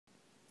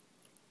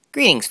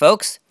Greetings,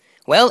 folks.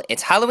 Well,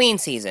 it's Halloween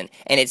season,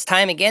 and it's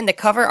time again to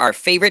cover our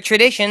favorite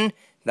tradition,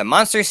 the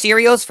monster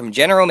cereals from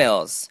General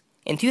Mills.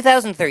 In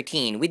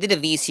 2013, we did a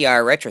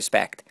VCR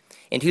retrospect.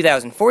 In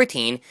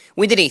 2014,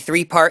 we did a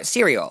 3-part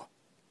cereal.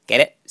 Get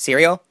it?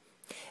 Cereal?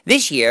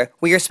 This year,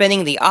 we are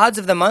spending the odds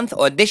of the month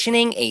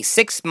auditioning a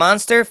 6th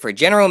monster for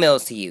General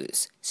Mills to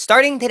use,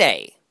 starting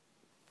today.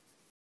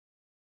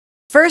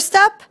 First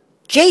up,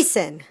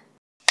 Jason.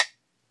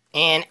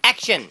 And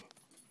action!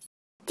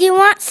 Do you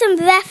want some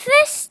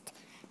breakfast?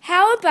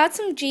 How about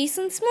some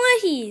Jason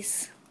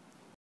Voorhees?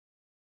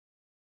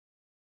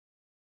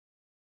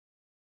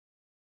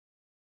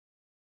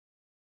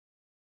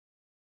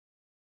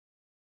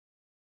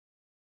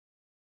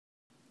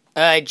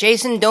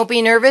 Jason, don't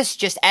be nervous.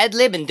 Just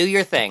ad-lib and do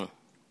your thing.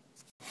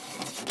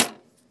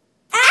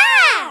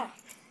 Ah!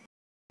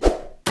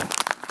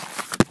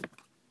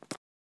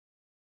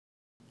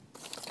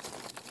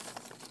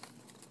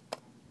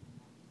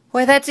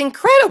 Why, that's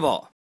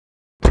incredible!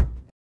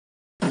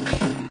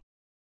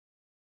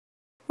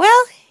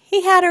 Well,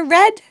 he had a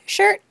red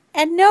shirt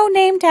and no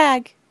name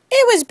tag.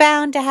 It was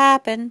bound to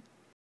happen.